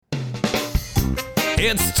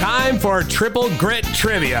It's time for Triple Grit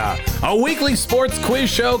Trivia, a weekly sports quiz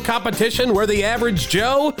show competition where the average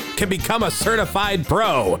Joe can become a certified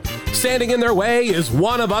pro. Standing in their way is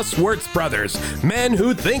one of us Wirtz brothers, men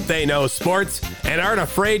who think they know sports and aren't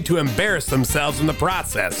afraid to embarrass themselves in the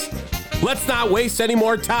process. Let's not waste any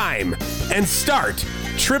more time and start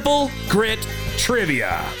Triple Grit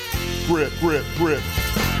Trivia. Grit.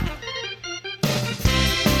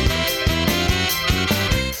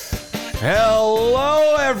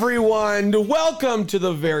 Hello, everyone. Welcome to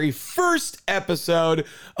the very first episode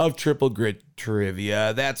of Triple Grit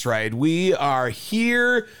Trivia. That's right. We are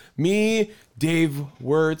here. Me, Dave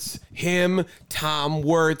Wirtz, him, Tom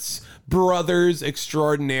Wirtz, brothers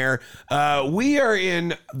extraordinaire. We are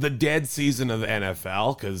in the dead season of the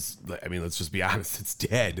NFL because, I mean, let's just be honest, it's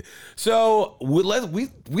dead. So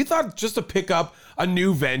we thought just to pick up a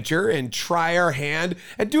new venture and try our hand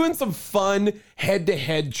at doing some fun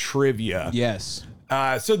head-to-head trivia. Yes.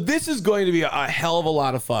 So this is going to be a hell of a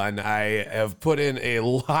lot of fun. I have put in a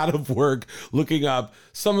lot of work looking up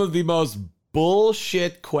some of the most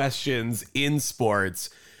bullshit questions in sports,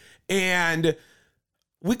 and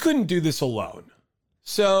we couldn't do this alone.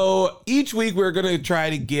 So each week we're going to try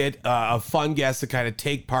to get a fun guest to kind of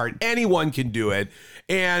take part. Anyone can do it.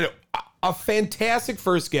 And a fantastic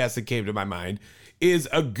first guest that came to my mind is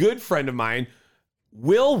a good friend of mine,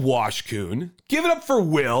 Will Washkoon. Give it up for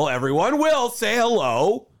Will, everyone. Will, say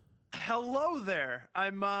hello. Hello there.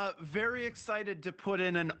 I'm very excited to put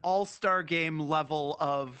in an all-star game level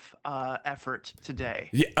of effort today.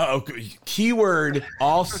 Yeah, keyword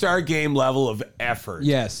all-star game level of effort.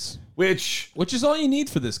 Yes. Which is all you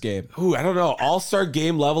need for this game. I don't know. All-star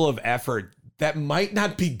game level of effort. That might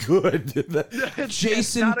not be good.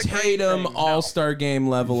 Jason Tatum, all-star game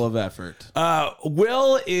level of effort.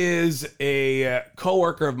 Will is a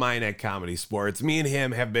coworker of mine at Comedy Sports. Me and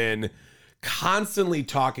him have been constantly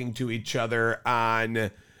talking to each other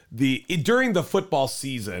during the football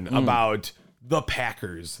season about the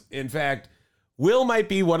Packers. In fact, Will might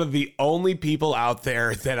be one of the only people out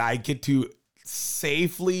there that I get to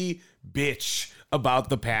safely bitch about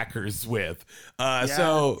the Packers with. Yes.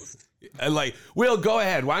 So, Will, go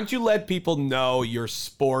ahead. Why don't you let people know your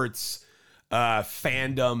sports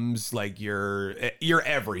fandoms, like your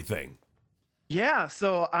everything? Yeah,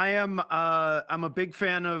 so I'm a big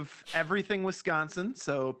fan of everything Wisconsin.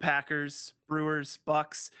 So Packers, Brewers,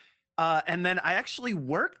 Bucks. And then I actually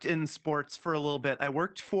worked in sports for a little bit. I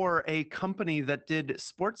worked for a company that did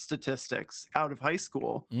sports statistics out of high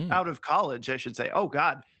school, out of college, I should say. Oh,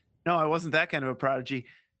 God. No, I wasn't that kind of a prodigy.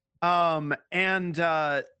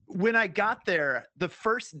 When I got there, the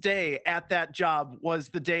first day at that job was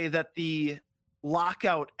the day that the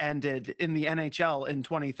lockout ended in the NHL in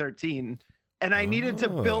 2013. And I needed to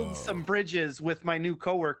build some bridges with my new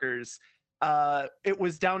coworkers. It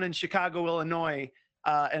was down in Chicago, Illinois.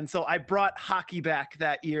 And so I brought hockey back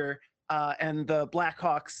that year, and the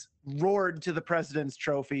Blackhawks roared to the President's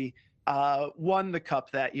Trophy, won the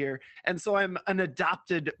cup that year. And so I'm an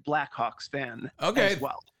adopted Blackhawks fan as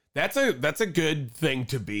well. That's a good thing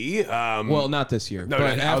to be. Well, not this year, but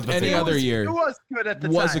any other year. It was good at the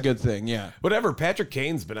time. Was a good thing, yeah. Whatever. Patrick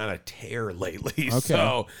Kane's been on a tear lately. Okay.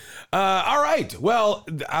 So, all right. Well,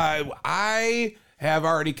 I have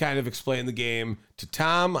already kind of explained the game to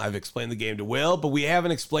Tom. I've explained the game to Will, but we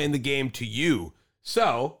haven't explained the game to you.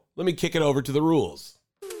 So let me kick it over to the rules.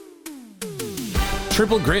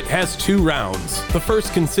 Triple Grit has 2 rounds. The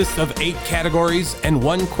first consists of 8 categories and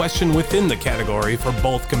 1 question within the category for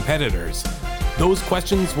both competitors. Those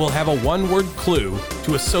questions will have a 1-word clue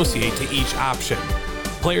to associate to each option.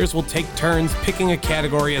 Players will take turns picking a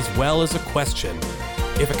category as well as a question.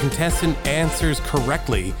 If a contestant answers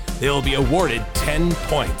correctly, they will be awarded 10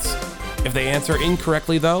 points. If they answer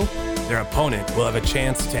incorrectly, though, their opponent will have a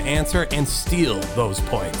chance to answer and steal those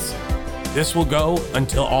points. This will go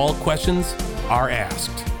until all questions are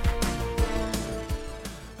asked.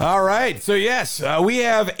 All right. So yes, we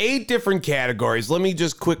have 8 different categories. Let me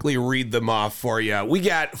just quickly read them off for you. We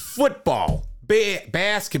got football,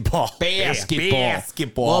 basketball. Love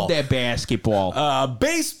that basketball.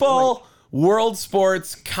 Baseball, world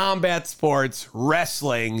sports, combat sports,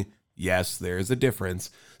 wrestling. Yes, there's a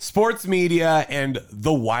difference. Sports media, and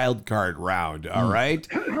the wild card round. All right.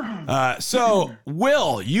 So,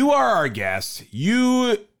 Will, you are our guest.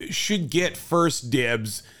 You should get first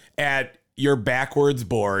dibs at your backwards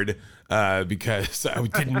board because I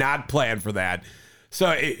did not plan for that.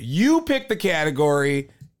 So, you pick the category,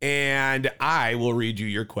 and I will read you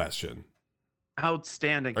your question.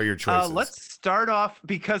 Outstanding. Or your choices. Let's start off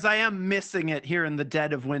because I am missing it here in the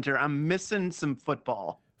dead of winter. I'm missing some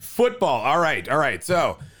football. Football. All right.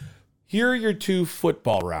 So Here are your 2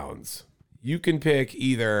 football rounds. You can pick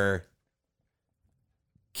either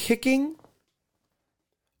kicking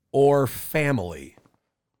or family.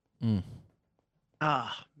 Man.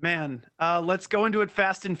 Let's go into it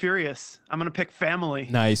fast and furious. I'm going to pick family.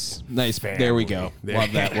 Nice. Family. There we go.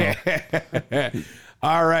 Love that, Will.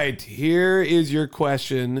 All right. Here is your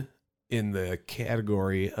question in the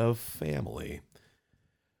category of family.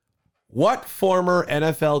 What former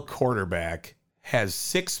NFL quarterback has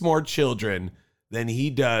 6 more children than he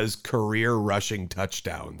does career rushing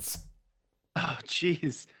touchdowns? Oh,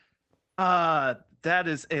 jeez. That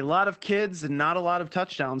is a lot of kids and not a lot of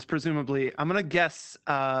touchdowns, presumably. I'm going to guess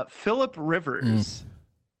Phillip Rivers.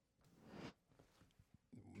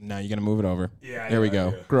 Now you're going to move it over. Yeah, There we yeah, go.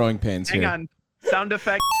 yeah. Growing pains Hang here. on. Sound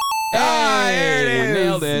effect. There it is.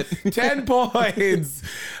 Nailed it. 10 points.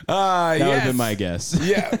 That would yes. have been my guess.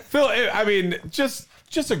 Yeah, Phil. I mean, just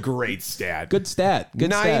a great stat. Good stat. Good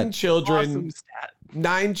 9 stat. children. Awesome stat.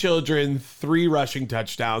 9 children, 3 rushing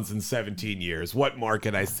touchdowns in 17 years. What more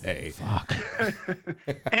can I say? Fuck.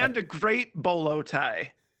 And a great bolo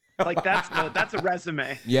tie. Like that's a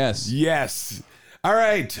resume. Yes. Yes. All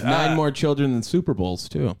right. 9 more children than Super Bowls,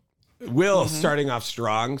 too. Will starting off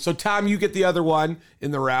strong. So, Tom, you get the other one in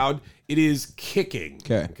the round. It is kicking.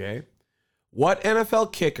 Okay. What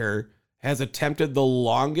NFL kicker has attempted the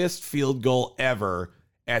longest field goal ever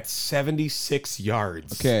at 76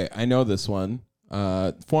 yards? Okay, I know this one.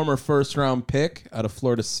 Former first-round pick out of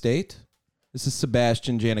Florida State. This is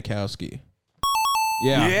Sebastian Janikowski.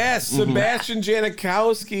 Yeah. Yes, Sebastian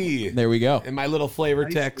Janikowski. There we go. And my little flavor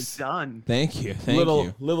Nicely text. done. Thank you. Thank little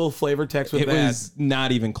you. little flavor text with It that. was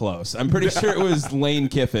not even close. I'm pretty sure it was Lane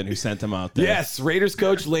Kiffin who sent him out there. Yes, Raiders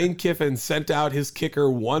coach Lane Kiffin sent out his kicker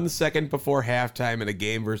 1 second before halftime in a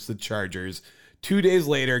game versus the Chargers. 2 days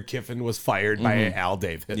later, Kiffin was fired by Al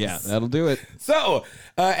Davis. Yeah, that'll do it. So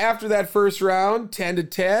after that first round,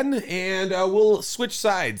 10-10, and we'll switch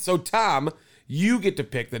sides. So Tom, you get to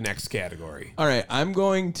pick the next category. All right, I'm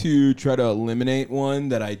going to try to eliminate one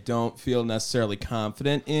that I don't feel necessarily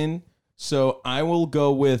confident in. So I will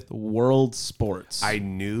go with world sports. I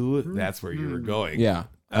knew that's where you were going. Yeah,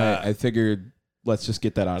 I figured let's just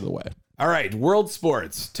get that out of the way. All right, world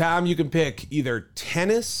sports. Tom, you can pick either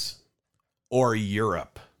tennis or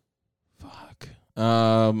Europe. Fuck.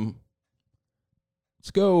 Let's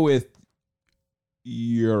go with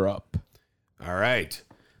Europe. All right.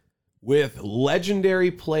 With legendary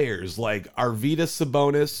players like Arvydas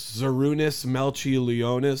Sabonis, Zydrunas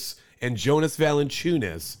Melchiulionis, and Jonas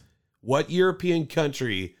Valanciunas, what European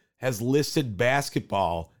country has listed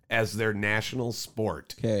basketball as their national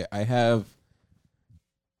sport? Okay, I have.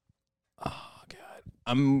 Oh God,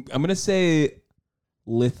 I'm gonna say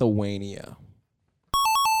Lithuania.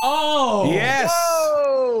 Oh Yes.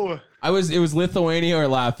 Whoa! It was Lithuania or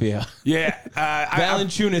Latvia. Yeah.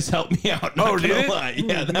 Valanciunis helped me out. Oh, Not did gonna it? lie.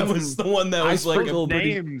 Yeah, that was the one that was like. sprinkled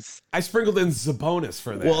Names. I sprinkled in Sabonis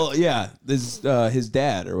for that. Well, yeah, this his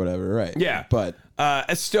dad or whatever, right? Yeah. but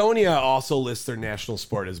Estonia also lists their national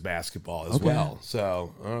sport as basketball as Okay. well.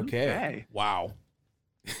 So, okay. Okay. Wow.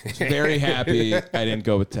 very happy I didn't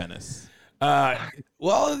go with tennis.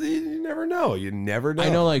 Well, you never know. You never know. I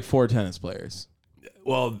know like 4 tennis players.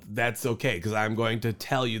 Well, that's okay because I'm going to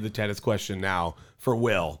tell you the tennis question now for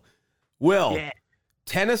Will. Will, Yeah.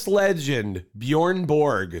 tennis legend Bjorn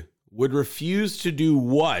Borg would refuse to do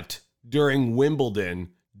what during Wimbledon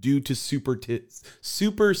due to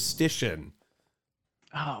superstition?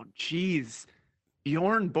 Oh, geez.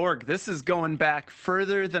 Bjorn Borg. This is going back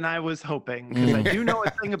further than I was hoping because I do know a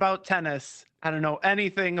thing about tennis. I don't know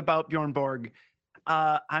anything about Bjorn Borg.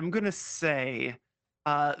 I'm going to say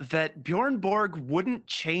that Bjorn Borg wouldn't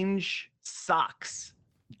change socks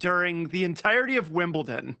during the entirety of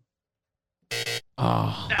Wimbledon.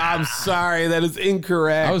 Oh, I'm sorry, that is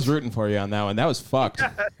incorrect. I was rooting for you on that one. That was fucked.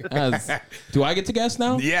 Do I get to guess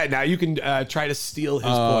now? Yeah, now you can try to steal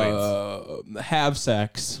his points. Have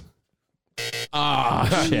sex.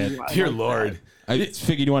 Ah, shit. I Dear like Lord. I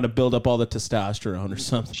figured you want to build up all the testosterone or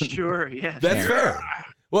something. Sure, yeah. That's sure. fair.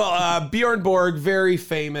 Well, Bjorn Borg, very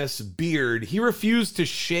famous beard. He refused to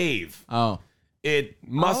shave. Oh, It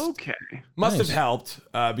must Okay. have Nice. helped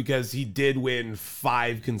because he did win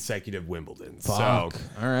 5 consecutive Wimbledons. fuck. So,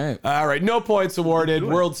 All right. all right, no points awarded. Do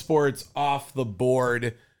it. World sports off the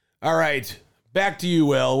board. All right, back to you,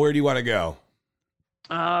 Will. Where do you want to go?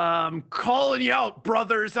 Calling you out,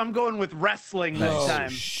 brothers. I'm going with wrestling this Oh, time.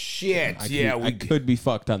 shit. I could be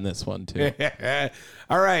fucked on this one too.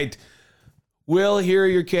 All right. Will, here are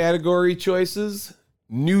your category choices.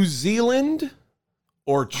 New Zealand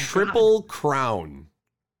or Triple Crown?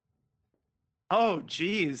 Oh,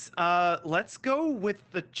 geez. Let's go with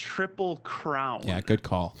the Triple Crown. Yeah, good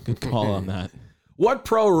call. Good call on that. What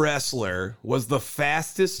pro wrestler was the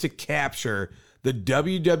fastest to capture the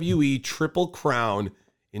WWE Triple Crown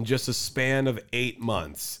in just a span of 8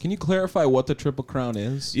 months? Can you clarify what the Triple Crown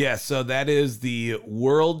is? Yeah, so that is the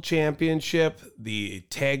World Championship, the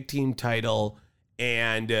Tag Team title,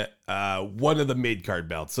 and one of the mid-card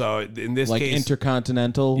belts. So in this Like case...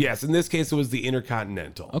 Intercontinental? Yes, in this case, it was the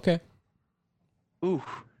Intercontinental. Okay. Ooh.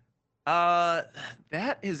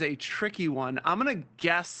 That is a tricky one. I'm gonna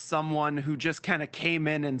guess someone who just kind of came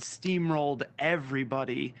in and steamrolled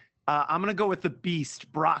everybody. I'm gonna go with the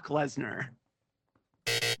Beast, Brock Lesnar.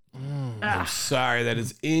 I'm sorry, that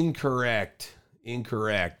is incorrect.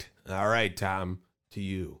 Incorrect. All right, Tom, to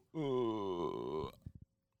you.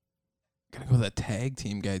 Gotta go with a tag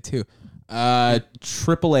team guy, too.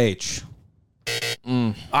 Triple H.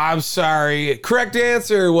 I'm sorry. Correct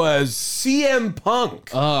answer was CM Punk.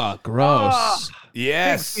 Oh, gross. Ah,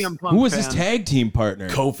 Yes. big CM Punk Who was his fan. tag team partner?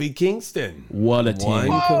 Kofi Kingston. What a team.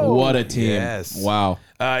 Whoa. What a team. Yes. Wow.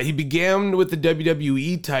 He began with the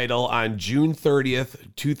WWE title on June 30th,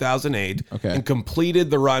 2008, Okay. and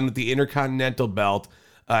completed the run with the Intercontinental belt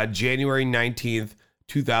January 19th,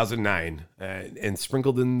 2009. And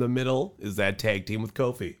sprinkled in the middle is that tag team with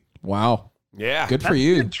Kofi. Wow. Yeah. Good for That's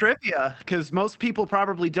you. good trivia, because most people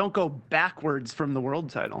probably don't go backwards from the world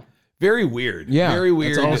title. Very weird. Yeah, Very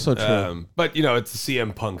weird. that's also true. But, you know, it's a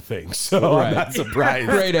CM Punk thing, so Right. I'm not surprised.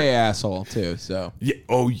 Great A asshole, too. So, Yeah,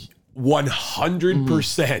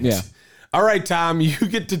 100%. Yeah. All right, Tom, you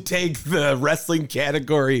get to take the wrestling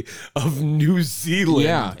category of New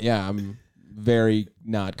Zealand. yeah, I'm very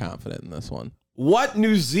not confident in this one. What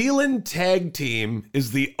New Zealand tag team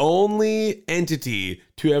is the only entity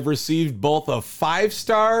to have received both a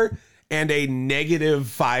 5-star and a negative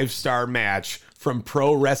 5-star match from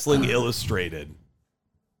Pro Wrestling Illustrated?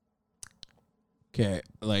 Okay,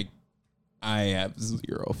 like, I have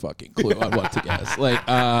zero fucking clue on what to guess. Like,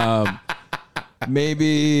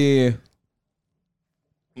 maybe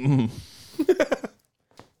a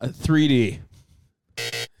 3D.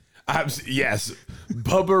 Yes,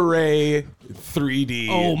 Bubba Ray 3D.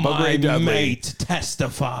 Oh, Bubba my Ray Dudley. mate,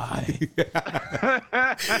 testify.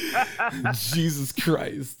 Jesus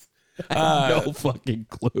Christ. No fucking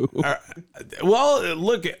clue. Well,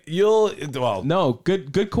 look, No,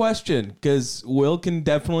 good question, because Will can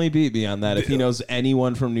definitely beat me on that if he knows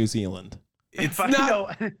anyone from New Zealand. it's If I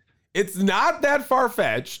not know- it's not that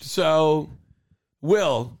far-fetched. So,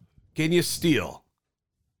 Will, can you steal?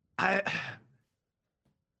 I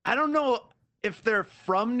don't know if they're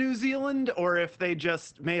from New Zealand or if they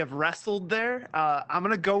just may have wrestled there. I'm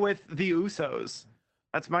gonna go with the Usos.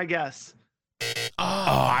 That's my guess. Oh,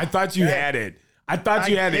 I thought you had it. I thought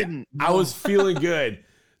you I had didn't, it. I no. was feeling good.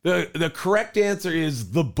 The correct answer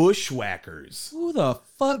is the Bushwhackers. Who the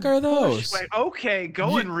fuck are those? Wait, okay,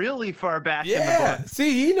 going really far back in the Yeah. book.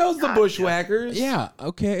 See, he knows the Gotcha. Bushwhackers. Yeah,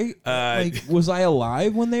 okay. Like, was I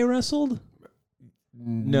alive when they wrestled?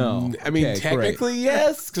 No. I mean, Okay, technically,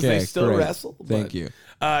 yes, because they Okay, still great. wrestle. Thank but- you.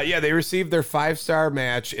 Yeah, they received their 5-star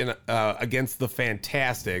match in against the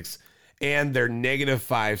Fantastics and their negative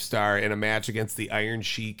 5-star in a match against the Iron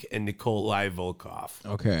Sheik and Nikolai Volkov.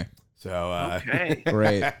 Okay. So, Okay.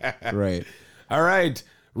 Great. Great. all right,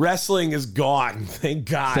 wrestling is gone. Thank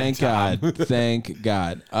God. Thank Tom. God. Thank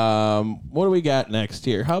God. What do we got next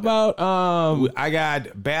here? How about I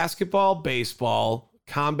got basketball, baseball,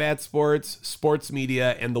 combat sports, sports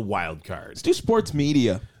media, and the wild card. let's do sports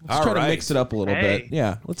media. Let's All try to right. mix it up a little Hey. bit.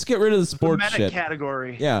 Yeah. Let's get rid of the The sports meta shit.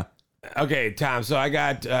 category. Yeah. Okay, Tom. So I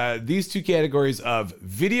got these two categories of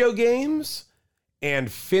video games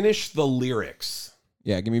and finish the lyrics.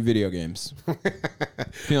 Yeah, give me video games.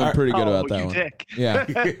 Feeling pretty good about that you one. dick. Yeah.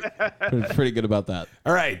 Pretty good about that.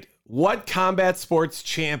 All right. What combat sports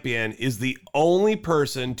champion is the only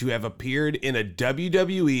person to have appeared in a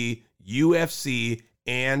WWE, UFC,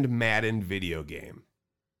 and Madden video game?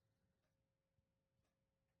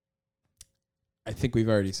 I think we've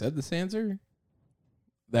already said this answer.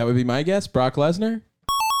 That would be my guess. Brock Lesnar.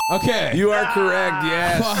 Okay. You are correct.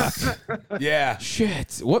 Yes. Yeah.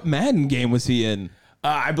 Shit. What Madden game was he in?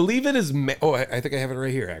 I believe it is. I think I have it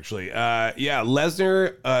right here, actually. Yeah.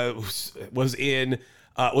 Lesnar was in.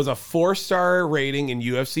 Was a 4-star rating in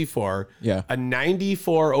UFC 4. Yeah. A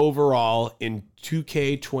 94 overall in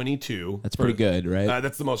 2K22. That's pretty good, right?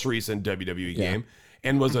 That's the most recent WWE Yeah. game.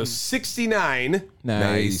 And was a 69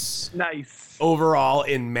 Nice. Nice. overall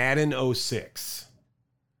in Madden 06.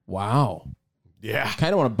 Wow. Yeah.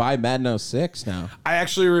 Kind of want to buy Madden 06 now. I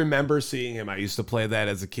actually remember seeing him. I used to play that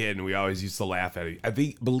as a kid, and we always used to laugh at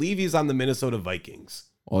it. Believe he's on the Minnesota Vikings.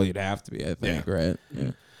 Well, you'd have to be, I think, right?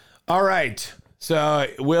 Yeah. All right. So,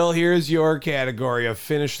 Will, here's your category of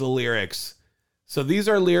finish the lyrics. So these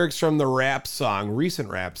are lyrics from the recent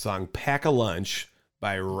rap song, Pack a Lunch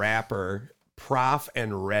by rapper Prof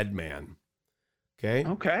and Redman. Okay?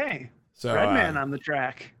 Okay. So, Redman on the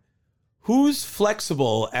track. who's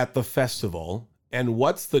flexible at the festival and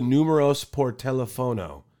what's the numeros por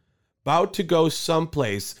telefono? About to go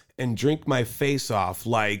someplace and drink my face off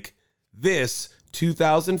like this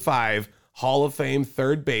 2005 Hall of Fame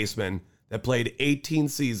third baseman that played 18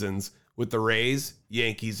 seasons with the Rays,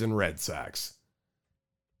 Yankees, and Red Sox.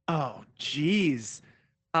 Oh, geez.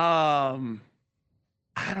 I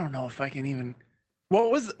don't know if I can even.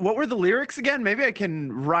 What were the lyrics again? Maybe I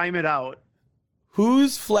can rhyme it out.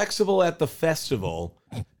 Who's flexible at the festival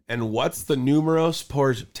and what's the numeros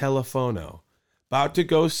por telefono? About to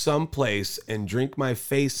go someplace and drink my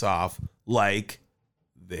face off like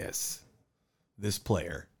this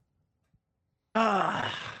player. I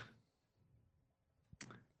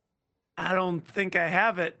don't think I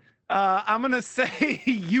have it. I'm gonna say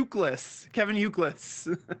Euclid, Kevin Euclid,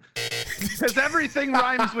 because everything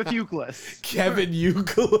rhymes with Euclid. Kevin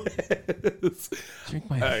Euclid. Drink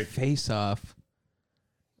my face off.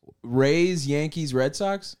 Rays, Yankees, Red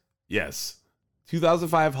Sox? Yes.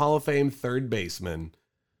 2005 Hall of Fame third baseman.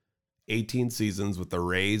 18 seasons with the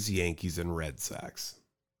Rays, Yankees, and Red Sox.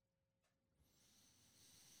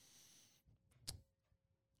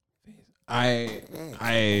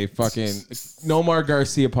 I fucking Nomar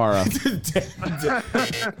Garcia Parra.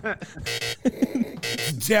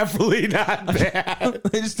 Definitely not bad.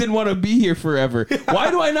 I just didn't want to be here forever. Why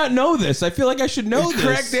do I not know this? I feel like I should know The this.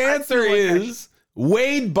 correct answer is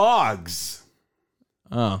Wade Boggs.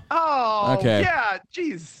 Oh. Oh, Okay. yeah,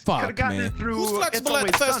 jeez. Fuck, Could have gotten man. it through. Who's It's flexible at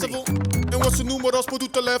Always the Sunny. festival? And what's the numeros por tu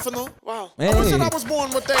teléfono? Wow. Hey. I wish that I was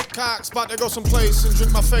born with that cocks, about to go someplace and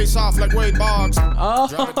drink my face off like Wade Boggs.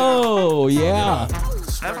 Oh, yeah.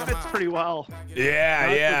 That fits pretty well. Yeah, Not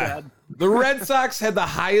so yeah. bad. The Red Sox had the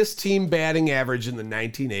highest team batting average in the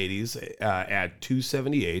 1980s at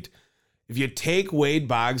 278. If you take Wade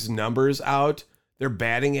Boggs' numbers out, their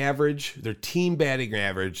team batting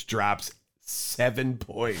average drops 7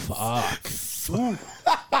 points.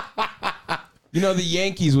 You know, the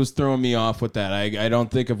Yankees was throwing me off with that. I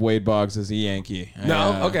don't think of Wade Boggs as a Yankee.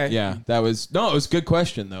 No? Okay. Yeah, it was a good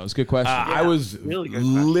question, though. It was a good question. I was really good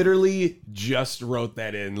question. literally just wrote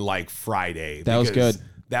that in like Friday. That was because good.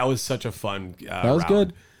 That was such a fun that was round.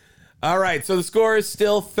 good. All right, so the score is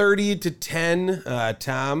still 30-10.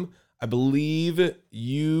 Tom, I believe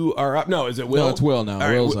you are up. No, is it Will? No, it's Will now. All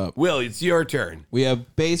right, Will's up. Will, it's your turn. We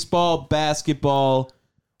have baseball, basketball,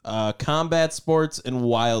 combat sports, and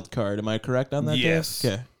wild card. Am I correct on that? Dave? Yes.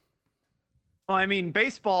 Okay. Well, I mean,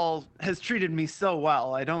 baseball has treated me so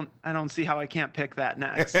well. I don't see how I can't pick that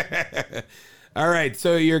next. All right,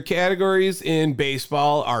 so your categories in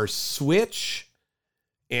baseball are Switch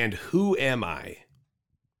and Who Am I?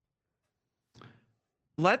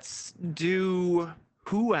 Let's do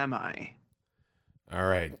Who Am I? All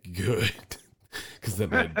right, good. Because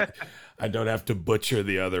then I don't have to butcher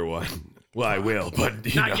the other one. Well, I will, but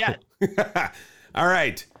you Not know. yet. All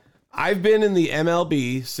right. I've been in the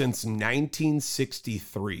MLB since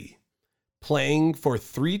 1963, playing for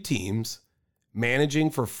 3 teams,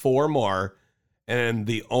 managing for 4 more, and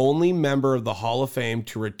the only member of the Hall of Fame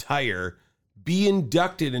to retire, be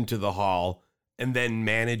inducted into the Hall, and then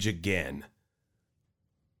manage again.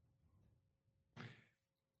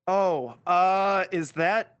 Oh, is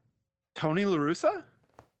that Tony La Russa?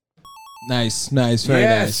 Nice. Very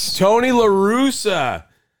nice. Tony La Russa,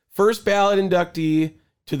 first ballot inductee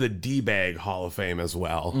to the D-Bag Hall of Fame as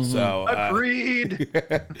well. Mm-hmm. So Agreed.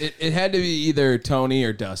 It had to be either Tony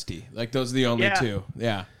or Dusty. Like, those are the only Yeah. two.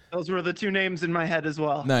 Yeah. Those were the 2 names in my head as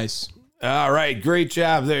well. Nice. all right, great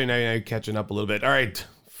job there. Now you're catching up a little bit. All right,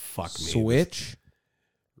 fuck me. Switch.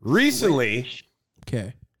 Recently,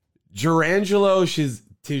 Okay. Gerangelo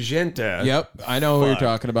Tijenta Yep. I know who you're Fuck.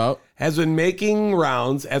 talking about. has been making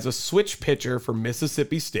rounds as a switch pitcher for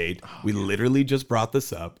Mississippi State. We literally just brought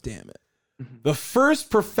this up. Damn it. The first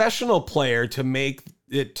professional player to make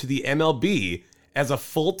it to the MLB as a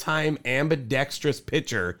full-time ambidextrous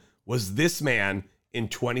pitcher was this man in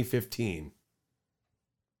 2015.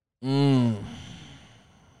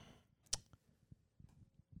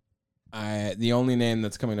 The only name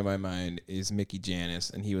that's coming to my mind is Mickey Janis,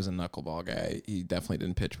 and he was a knuckleball guy. He definitely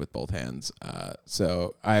didn't pitch with both hands.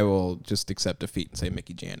 So I will just accept defeat and say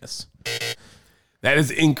Mickey Janis. That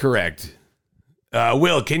is incorrect.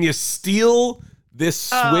 Will, can you steal this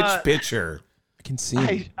switch pitcher? I can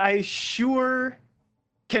see. I sure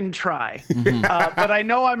can try, but I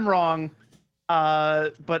know I'm wrong.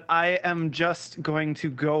 But I am just going to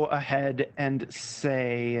go ahead and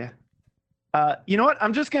say, you know what?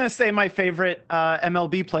 I'm just going to say my favorite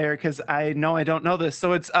MLB player because I know I don't know this.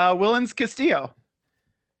 So it's Willens Castillo.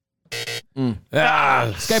 This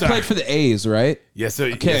guy played for the A's, right? Yes, so,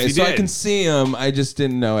 Okay, yes, so I did. can see him. I just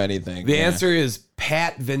didn't know anything. The answer is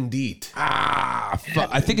Pat Venditte. I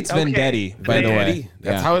think it's Okay. Vendetti, by the way. Vendetti?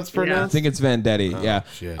 That's how it's I pronounced? think it's Vendetti. yeah.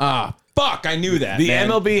 shit. Fuck! I knew that. The man.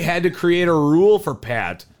 MLB had to create a rule for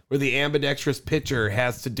Pat where the ambidextrous pitcher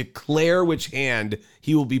has to declare which hand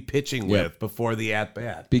he will be pitching with before the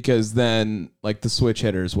at-bat. because then like the switch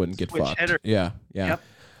hitters wouldn't get Switch fucked. hitter. Yeah. Yep.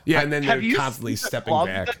 Yeah, and then Have they're you constantly seen the stepping glove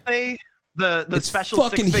back. that the It's special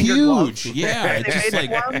fucking six-fingered huge. glove? Yeah, it They just made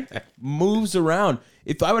like one? moves around.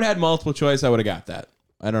 If I would have had multiple choice, I would have got that.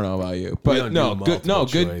 I don't know about you, but don't no, do good,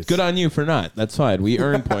 multiple choice. good on you for not. That's fine. We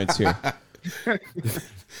earn points here.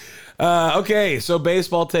 Okay, so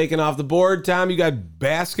baseball taken off the board. Tom, you got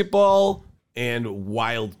basketball and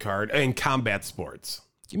wild card and combat sports.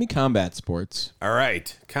 Give me combat sports. All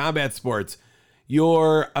right, combat sports.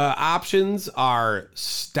 Your options are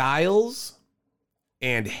styles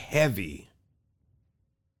and heavy.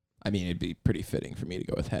 I mean, it'd be pretty fitting for me to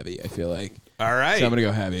go with heavy. I feel like. All right. So I'm gonna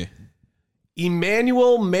go heavy.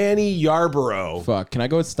 Emmanuel Manny Yarborough Fuck. Can I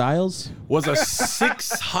go with Styles? was a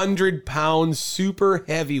 600-pound super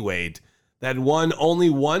heavyweight that won only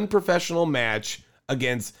one professional match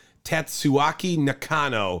against Tatsuaki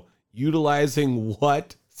Nakano, utilizing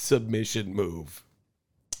what submission move?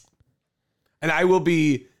 And I will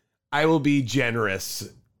be generous.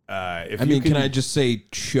 If I you mean, can I just say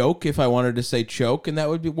choke if I wanted to say choke, and that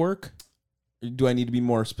would be work? Or do I need to be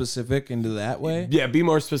more specific into that way? Yeah, be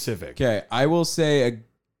more specific. Okay, I will say a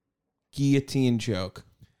guillotine choke.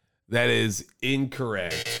 That is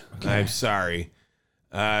incorrect. I'm sorry.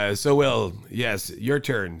 So, Will, yes, your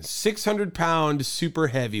turn. 600-pound super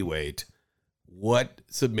heavyweight. What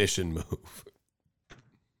submission move?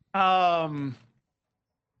 God,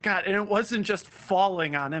 and it wasn't just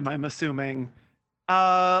falling on him, I'm assuming.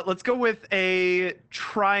 Let's go with a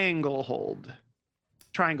triangle hold.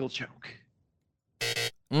 Triangle choke.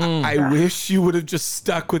 I wish you would have just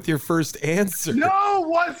stuck with your first answer. No,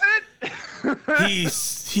 was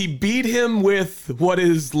it? He beat him with what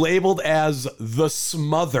is labeled as the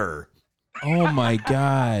smother. Oh my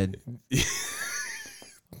god.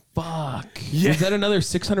 Fuck. Yeah. Is that another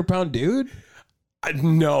 600-pound dude?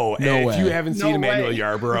 No, No if way. you haven't seen No Emmanuel way.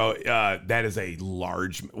 Yarborough, that is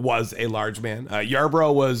was a large man.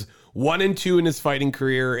 Yarborough was 1-2 in his fighting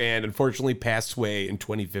career and unfortunately passed away in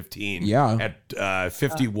 2015. Yeah. At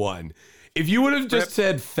 51. If you would have just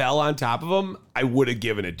said fell on top of him, I would have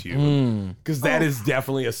given it to you because that is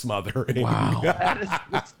definitely a smothering. Wow. That is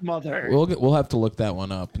the smother. We'll have to look that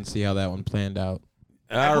one up and see how that one planned out.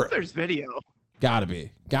 I All hope right. there's video. Gotta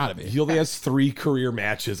be. He only has 3 career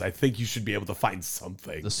matches. I think you should be able to find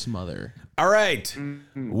something. The smother. All right.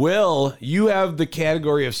 Will, you have the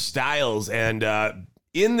category of styles, and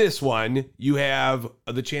in this one, you have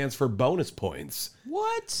the chance for bonus points.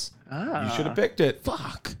 What? You should have picked it.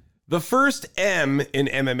 Fuck. The first M in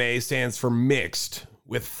MMA stands for mixed,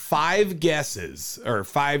 with 5 guesses, or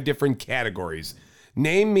 5 different categories.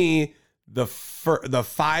 Name me the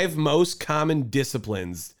 5 most common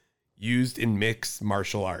disciplines used in mixed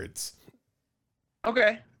martial arts.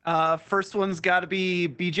 Okay. First one's got to be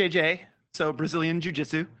BJJ, so Brazilian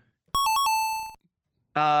Jiu-Jitsu.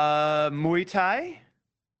 Muay Thai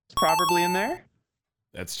is probably in there.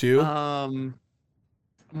 That's 2. I'm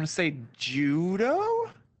gonna say Judo.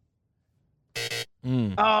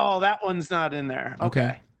 Mm. Oh, that one's not in there.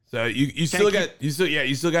 Okay. So you still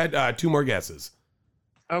got 2 more guesses.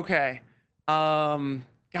 Okay.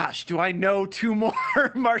 Gosh, do I know 2 more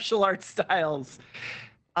martial arts styles?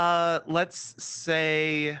 Let's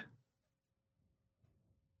say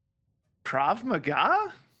Krav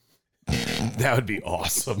Maga. That would be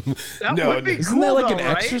awesome. That no, would be Isn't cool, that like though, an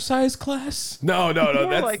right? exercise class? no.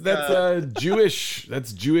 More like That's Jewish.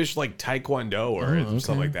 That's Jewish, like Taekwondo or Oh,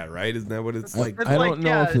 something okay. like that, right? Isn't that what it's like? It's I like, don't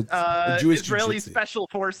know if it's Jewish Israeli jiu-jitsu. special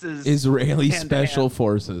forces. Israeli Hand to Special hand.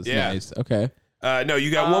 Forces. Yeah. Nice. Okay. No,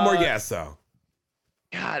 you got one more guess though.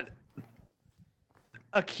 God.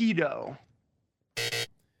 Aikido.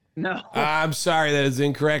 No. I'm sorry, that is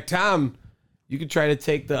incorrect. Tom, you could try to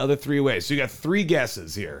take the other 3 away. So you got 3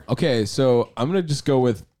 guesses here. Okay, so I'm gonna just go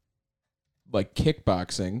with like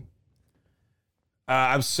kickboxing.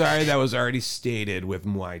 I'm sorry, that was already stated with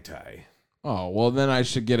Muay Thai. Oh, well then I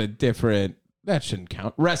should get a different. That shouldn't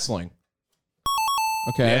count. Wrestling.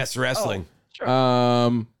 Okay. Yes, wrestling.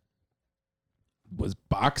 Sure. Was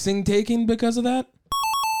boxing taken because of that?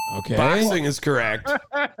 Okay. Boxing is correct.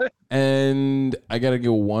 And I got to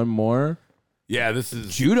go one more. Yeah, this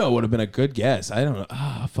is Judo would have been a good guess. I don't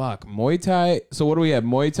know. Fuck. Muay Thai. So what do we have?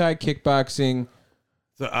 Muay Thai, kickboxing.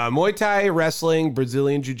 so, Muay Thai, wrestling,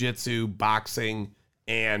 Brazilian Jiu-Jitsu, boxing,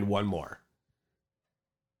 and one more.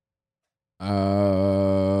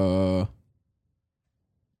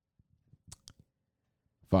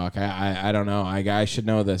 Fuck. I don't know. I should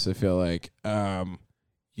know this. I feel like.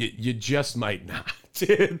 You just might not.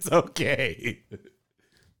 It's okay.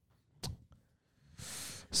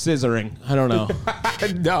 Scissoring. I don't know.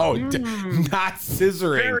 No, not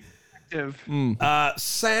scissoring. Very active.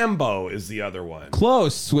 Sambo is the other one.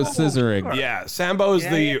 Close with scissoring. sure. Yeah, Sambo is Yeah,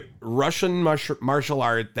 the Russian martial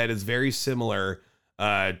art that is very similar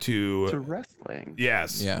to To wrestling.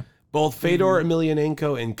 yes. Yeah. Both Fedor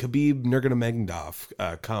Emelianenko and Khabib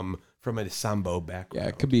Nurmagomedov come from a Sambo background.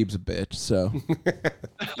 Yeah, Khabib's a bitch, so.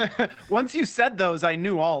 Once you said those, I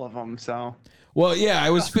knew all of them. So Well, yeah, I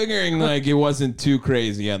was figuring like it wasn't too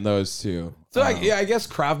crazy on those two. So I guess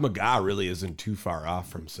Krav Maga really isn't too far off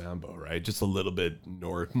from Sambo, right? Just a little bit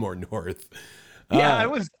more north. yeah, I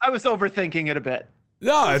was overthinking it a bit.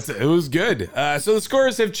 No, it was good. So the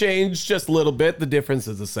scores have changed just a little bit. The difference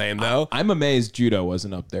is the same, though. I'm amazed Judo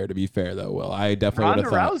wasn't up there, to be fair, though, Will. I definitely would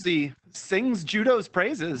Ronda have thought. Rousey sings Judo's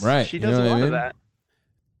praises. Right, She you does know a what I lot mean? of that.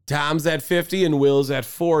 Tom's at 50 and Will's at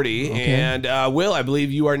 40. Okay. And Will, I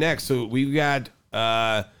believe you are next. So we've got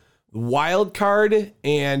wild card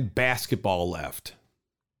and basketball left.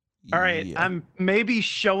 All right, Yeah. I'm maybe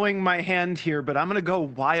showing my hand here, but I'm gonna go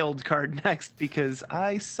wild card next because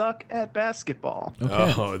I suck at basketball.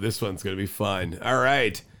 Okay. Oh, this one's going to be fun. All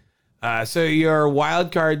right. So your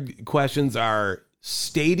wild card questions are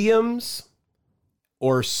stadiums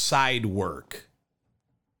or side work.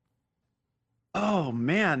 Oh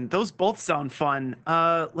man, those both sound fun.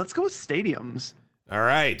 Let's go with stadiums. All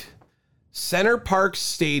right. Center Park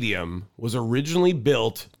Stadium was originally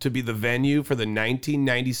built to be the venue for the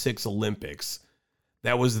 1996 Olympics.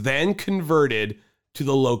 That was then converted to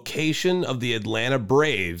the location of the Atlanta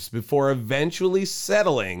Braves before eventually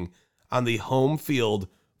settling on the home field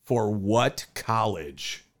for what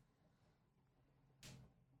college?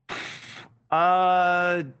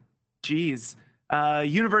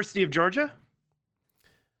 University of Georgia.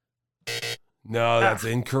 No, that's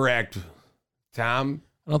incorrect. Tom?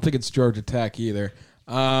 I don't think it's Georgia Tech either.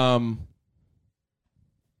 I'm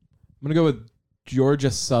going to go with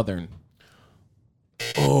Georgia Southern.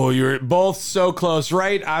 Oh, you're both so close.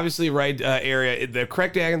 Right, obviously, right area. The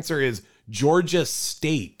correct answer is Georgia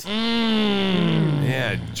State.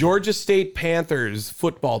 Yeah, Georgia State Panthers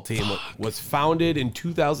football team was founded in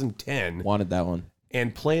 2010 Wanted that one.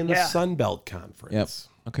 and play in the Yeah. Sun Belt Conference.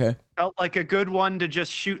 Yep. Okay. Felt like a good one to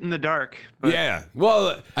just shoot in the dark. But Yeah.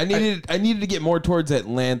 Well, I needed to get more towards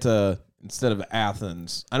Atlanta instead of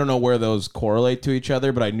Athens. I don't know where those correlate to each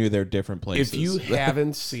other, but I knew they're different places. if you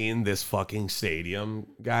haven't seen this fucking stadium,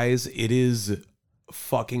 guys, it is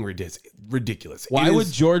fucking ridiculous. Why It would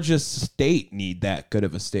is- Georgia State need that good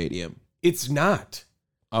of a stadium? It's not.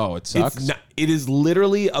 Oh, it sucks. It's not. It is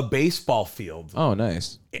literally a baseball field. Oh,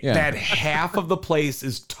 nice. Yeah. That half of the place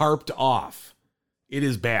is tarped off. It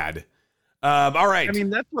is bad. All right. I mean,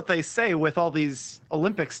 that's what they say with all these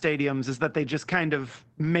Olympic stadiums is that they just kind of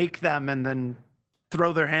make them and then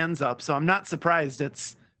throw their hands up. So I'm not surprised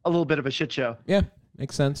it's a little bit of a shit show. Yeah,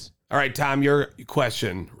 makes sense. All right, Tom, your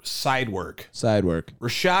question. Side work. Side work.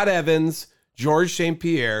 Rashad Evans, George St.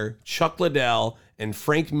 Pierre, Chuck Liddell, and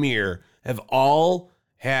Frank Mir have all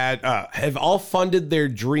funded their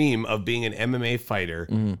dream of being an MMA fighter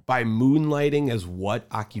by moonlighting as what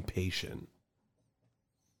occupation?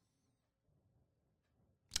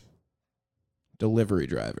 Delivery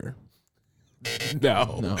driver.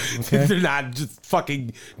 No. No. Okay. They're not just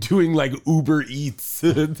fucking doing like Uber Eats.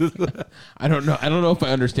 I don't know. I don't know if I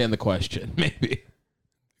understand the question. Maybe.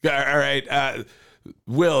 All right.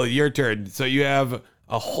 Will, your turn. So you have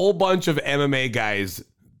a whole bunch of MMA guys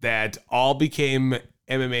that all became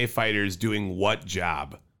MMA fighters doing what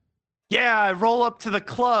job? Yeah, I roll up to the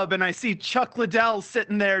club and I see Chuck Liddell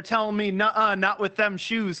sitting there telling me, nuh-uh, not with them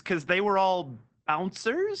shoes, because they were all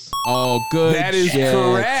bouncers. Oh, good. That is shit.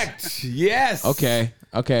 correct. Yes. Okay.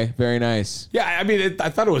 Okay. Very nice. Yeah, I mean, I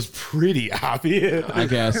thought it was pretty obvious. I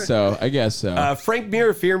guess so. Frank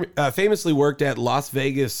Mir famously worked at Las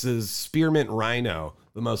Vegas's Spearmint Rhino,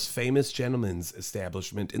 the most famous gentleman's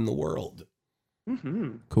establishment in the world.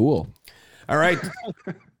 Cool. All right.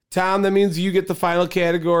 Tom, that means you get the final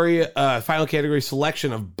category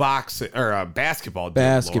selection of boxing or basketball. Dear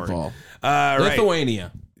Basketball. Lord. Right.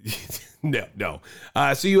 Lithuania. No.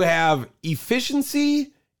 So you have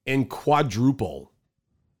efficiency and quadruple.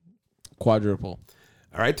 Quadruple.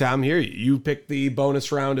 All right, Tom, here you picked the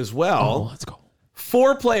bonus round as well. let's go.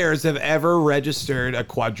 4 players have ever registered a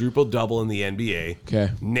quadruple double in the NBA.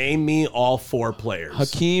 Okay. Name me all 4 players.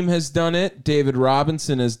 Hakeem has done it. David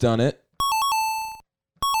Robinson has done it.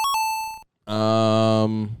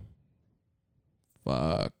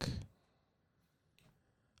 Fuck.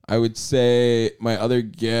 I would say my other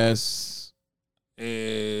guess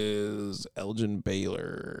is Elgin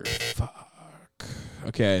Baylor. Fuck.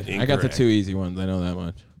 Okay. I got the Incorrect. 2 easy ones. I know that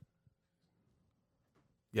much.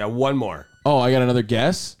 Yeah, one more. Oh, I got another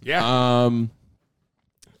guess? Yeah.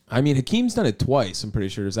 I mean, Hakeem's done it twice, I'm pretty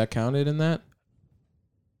sure. Does that count it in that?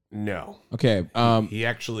 No. Okay. He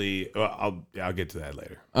actually, I'll get to that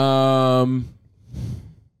later.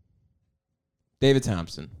 David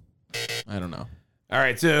Thompson. I don't know. All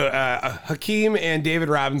right, so Hakeem and David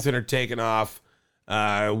Robinson are taking off.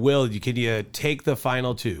 Will, can you take the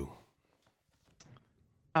final 2?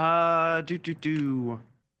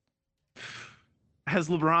 Has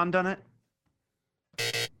LeBron done it?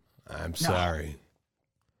 I'm sorry.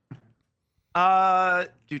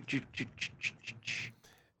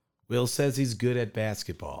 Will says he's good at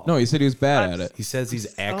basketball. No, he said he was bad at it. He says he's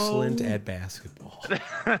excellent at basketball.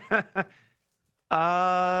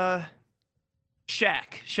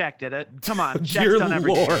 Shaq did it. Come on, Shaq's Dear done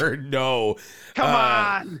everything. Lord, no. Come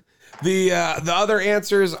on. The other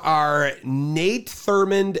answers are Nate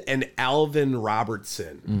Thurmond and Alvin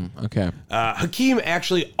Robertson. Okay. Hakeem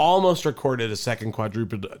actually almost recorded a second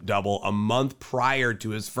quadruple double a month prior to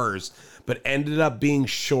his first, but ended up being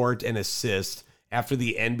short an assist after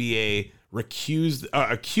the NBA accused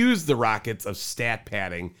the Rockets of stat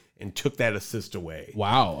padding and took that assist away.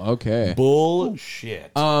 Wow. Okay.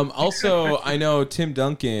 Bullshit. Also, I know Tim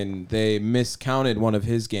Duncan, they miscounted one of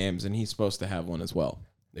his games, and he's supposed to have one as well.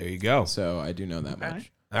 There you go. So I do know that much.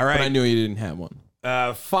 All right. But I knew he didn't have one.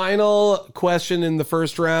 Final question in the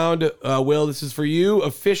first round. Will, this is for you.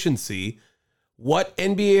 Efficiency. What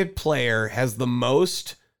NBA player has the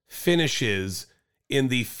most finishes in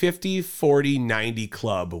the 50, 40, 90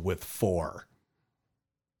 club with 4?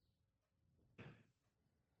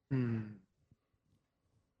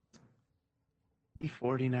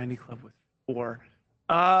 40, 90 club with 4.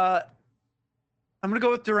 I'm going to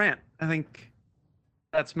go with Durant. I think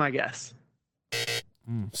that's my guess.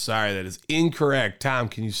 Sorry, that is incorrect. Tom,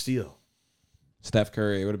 can you steal? Steph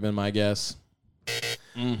Curry would have been my guess.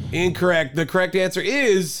 Incorrect. The correct answer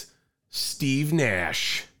is Steve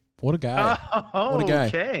Nash. What a guy. Oh, What a guy.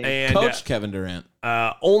 okay. And Coach Kevin Durant.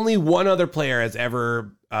 only one other player has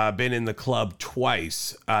ever been in the club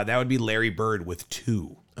twice. That would be Larry Bird with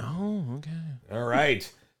 2. Oh, okay. All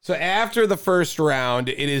right. So after the first round,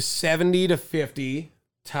 it is 70-50.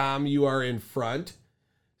 Tom, you are in front.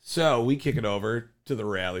 So we kick it over to the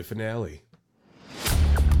rally finale.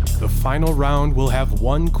 The final round will have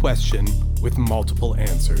one question with multiple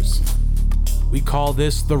answers. We call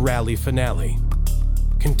this the rally finale.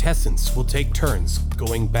 Contestants will take turns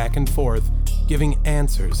going back and forth, giving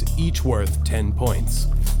answers each worth 10 points.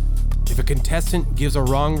 If a contestant gives a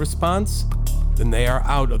wrong response, then they are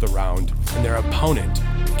out of the round and their opponent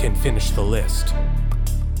can finish the list.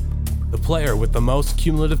 The player with the most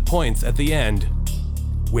cumulative points at the end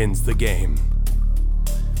wins the game.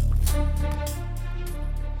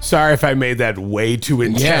 Sorry if I made that way too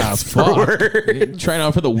intense for fuck. words. Trying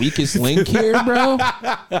out for the weakest link here, bro?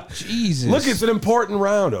 Jesus. Look, it's an important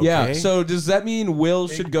round, okay? Yeah, so does that mean Will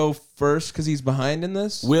should go first because he's behind in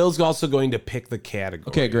this? Will's also going to pick the category.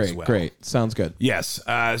 Okay, as great, well. great. Sounds good. Yes.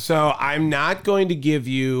 So I'm not going to give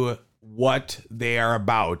you what they are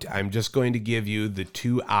about. I'm just going to give you the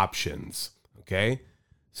 2 options. Okay.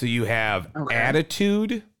 So you have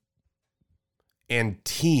attitude and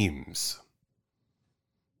teams.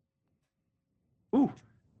 Ooh.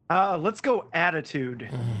 Let's go attitude.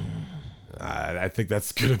 I think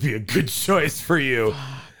that's going to be a good choice for you.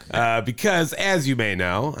 Because, as you may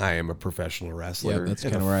know, I am a professional wrestler. Yeah, that's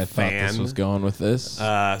and kind a of where I thought this fan. was going with this.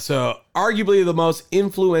 So, arguably the most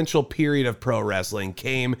influential period of pro wrestling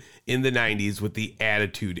came in the 90s with the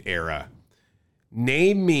Attitude Era.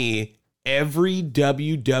 Name me every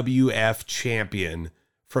WWF champion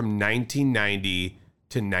from 1990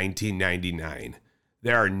 to 1999.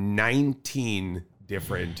 There are 19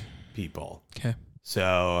 different people. Okay.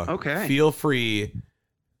 So, Okay. feel free.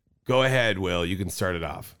 Go ahead, Will. You can start it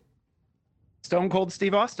off. Stone Cold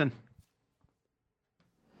Steve Austin.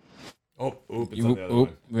 Oh, it's on the other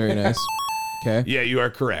one. Very nice. Okay. Yeah, you are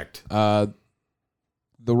correct. The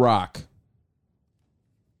Rock.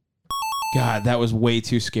 God, that was way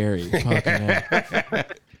too scary. Fucking hell.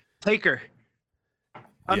 Taker.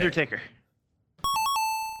 Undertaker.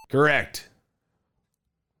 Correct.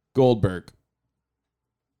 Goldberg.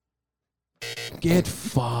 Get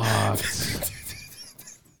fucked.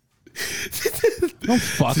 I don't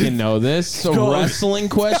fucking know this. It's a Gold- wrestling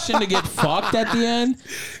question to get fucked at the end.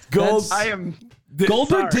 Gold, That's- I am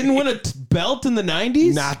Goldberg sorry. didn't win a belt in the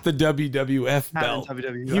 90s? not the WWF Not in belt.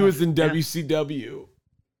 WWF. He was in Yeah. WCW.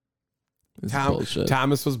 This is bullshit.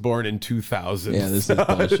 Thomas was born in 2000. Yeah, this is so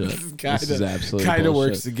bullshit. This This is absolutely kind of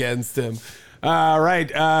bullshit. works against him. All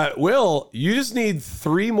right, Will, you just need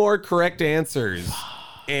 3 more correct answers,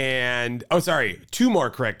 and 2 more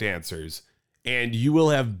correct answers, and you will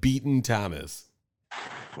have beaten Thomas.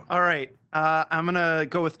 All right. I'm gonna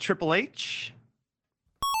go with Triple H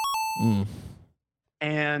Mm.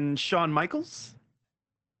 and Shawn Michaels.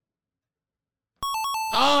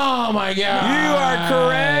 Oh my god! You are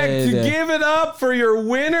correct. Give it up for your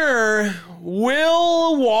winner,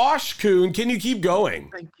 Will Washcoon. Can you keep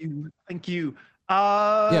going? Thank you. Thank you.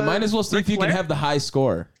 Yeah, might as well see Ric if you can Flair? have the high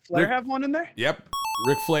score. Flair have one in there? Yep.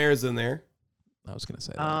 Ric Flair's in there. I was gonna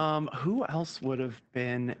say that. Who else would have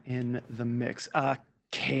been in the mix?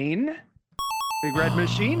 Kane, Big Red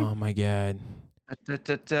Machine, Oh my god!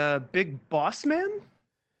 Big Boss Man.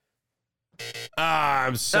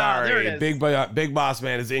 I'm sorry. there it is. Big Boss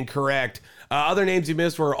Man is incorrect. Other names you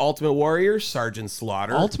missed were Ultimate Warrior, Sergeant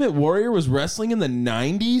Slaughter, Ultimate Warrior was wrestling in the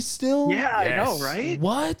 90s still? Yeah, I know, Yes. right?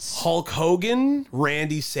 What? Hulk Hogan,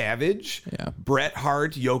 Randy Savage, Yeah. Bret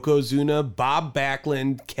Hart, Yokozuna, Bob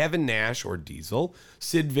Backlund, Kevin Nash or Diesel,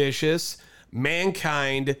 Sid Vicious,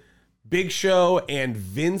 Mankind, Big Show, and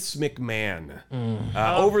Vince McMahon.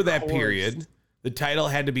 Over that course. period, the title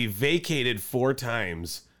had to be vacated 4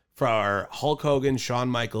 times for Hulk Hogan, Shawn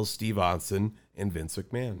Michaels, Steve Austin, and Vince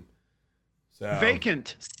McMahon. So,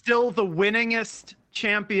 Vacant, still the winningest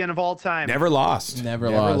champion of all time. never lost. Never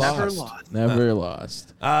lost. Never lost. Never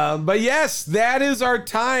lost. But yes, that is our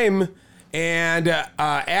time. And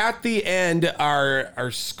at the end,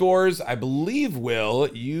 our scores, I believe, Will,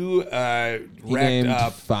 you He racked named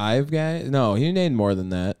up. 5 guys. No, he named more than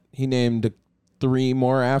that. He named 3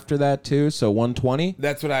 more after that too. So 120.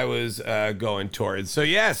 That's what I was going towards. So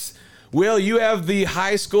yes, Will, you have the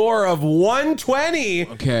high score of 120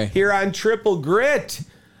 Okay. here on Triple Grit.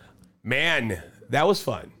 Man, that was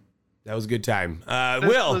fun. That was a good time. This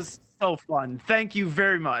Will, was so fun. Thank you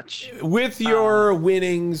very much. with your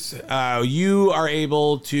winnings, you are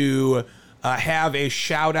able to have a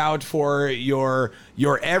shout out for your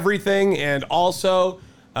everything, and also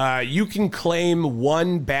you can claim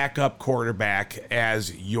 1 backup quarterback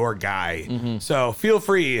as your guy. So feel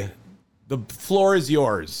free. The floor is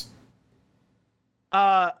yours.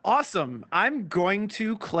 Awesome. I'm going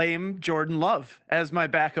to claim Jordan Love as my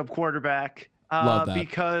backup quarterback Love that.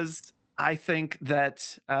 because I think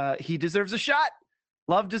that he deserves a shot.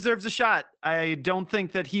 Love deserves a shot. I don't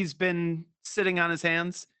think that he's been sitting on his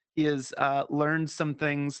hands. He has learned some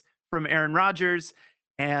things from Aaron Rodgers,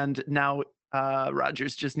 and now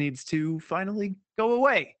Rodgers just needs to finally go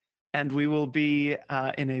away, and we will be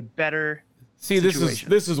in a better See, situation.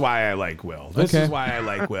 this is why I like Will. This Okay. is why I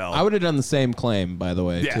like Will. I would have done the same claim, by the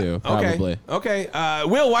way, too. Probably. Okay.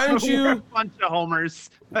 Will, why don't We're a you bunch of homers.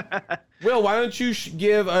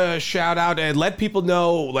 give a shout out and let people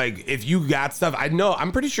know, like, if you got stuff.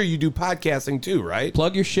 I'm pretty sure you do podcasting too, right?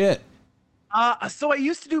 Plug your shit. So I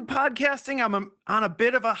used to do podcasting. I'm on a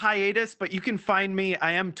bit of a hiatus, but you can find me.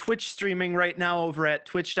 I am Twitch streaming right now over at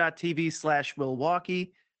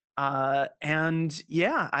twitch.tv/Milwaukee. And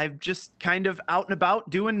yeah, I'm just kind of out and about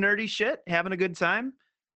doing nerdy shit, having a good time.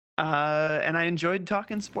 And I enjoyed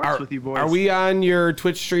talking sports with you boys. Are we on your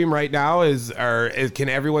Twitch stream right now? Can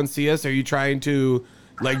everyone see us? Are you trying to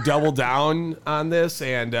like double down on this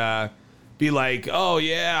and be like, oh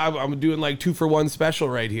yeah, I'm doing like 2-for-1 special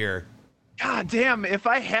right here? God damn, if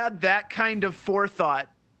I had that kind of forethought,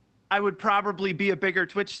 I would probably be a bigger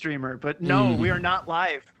Twitch streamer. But no, we are not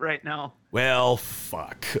live right now. Well,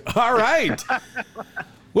 fuck. All right.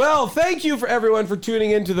 Well, thank you for everyone for tuning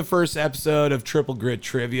into the first episode of Triple Grit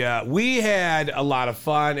Trivia. We had a lot of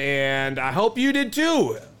fun, and I hope you did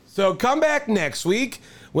too. So come back next week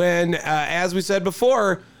when, as we said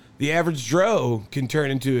before, the average Dro can turn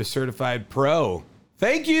into a certified pro.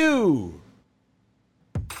 Thank you.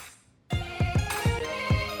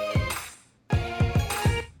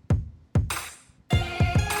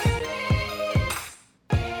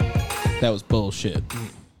 That was bullshit.